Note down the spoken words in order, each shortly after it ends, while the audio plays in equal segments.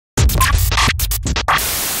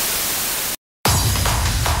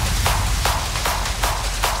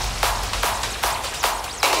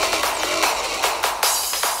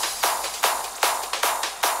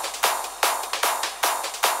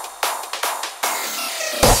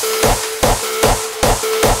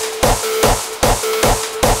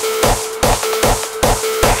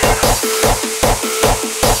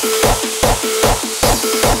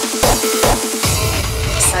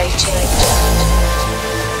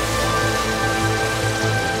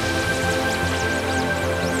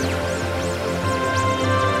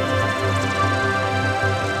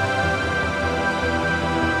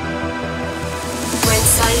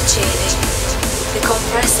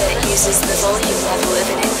volume level of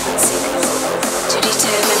an input signal to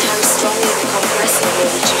determine how strongly the compressor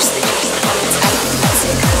will reduce the gain on its output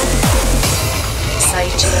signal.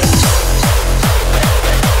 Sidechained.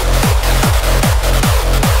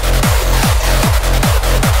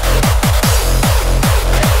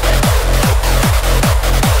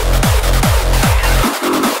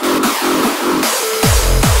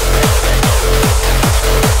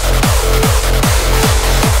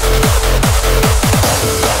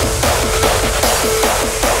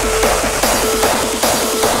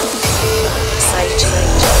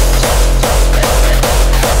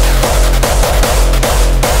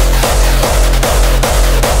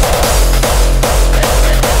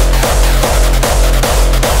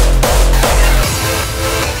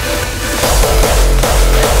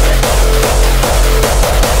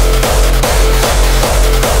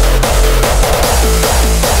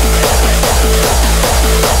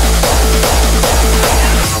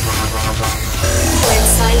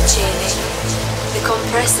 The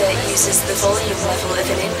compressor uses the volume level of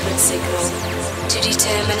an input signal to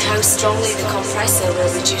determine how strongly the compressor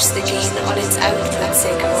will reduce the gain on its output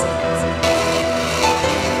signal.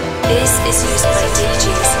 This is used by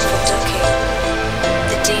DJs for ducking.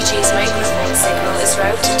 The DJ's microphone signal is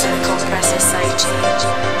routed to the compressor sidechain,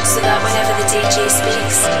 so that whenever the DJ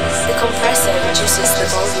speaks, the compressor reduces the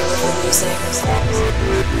volume of the music.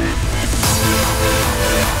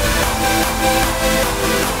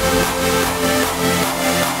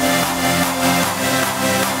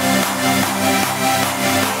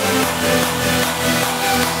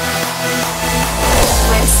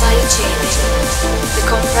 When sidechaining, the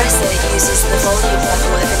compressor uses the volume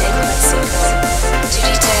level of an input signal to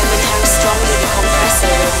determine how strongly the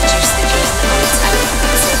compressor will reduce the gain on its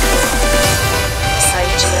output signal.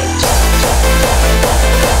 Sidechained.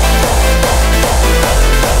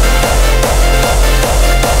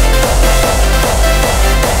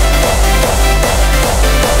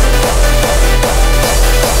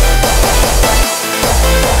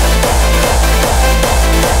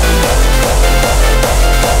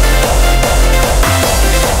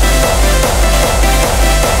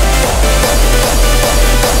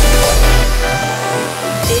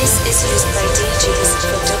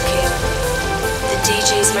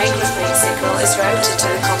 DJ's microphone signal is routed to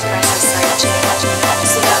the compressor sidechain,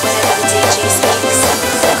 so that whenever the DJ speaks,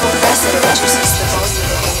 the compressor reduces the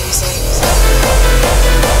volume of the music.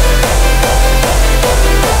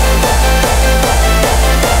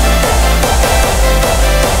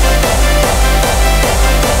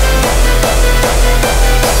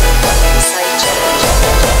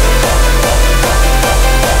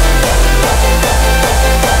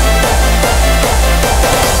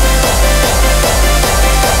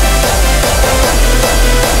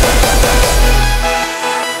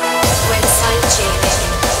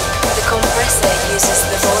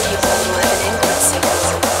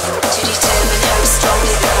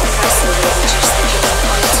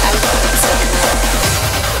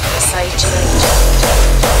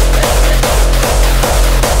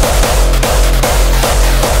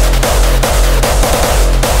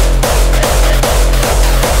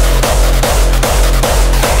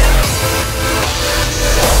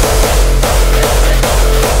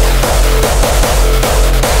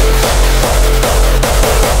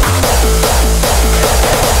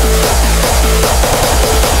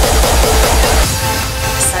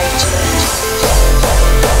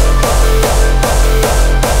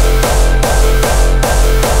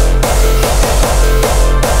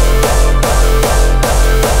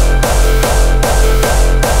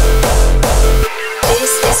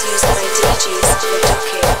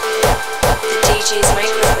 DJ's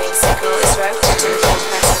microphone signal is routed to the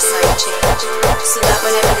compressor sidechain, so that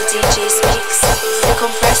whenever the DJ speaks, the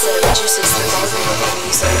compressor reduces the volume of the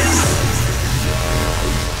music.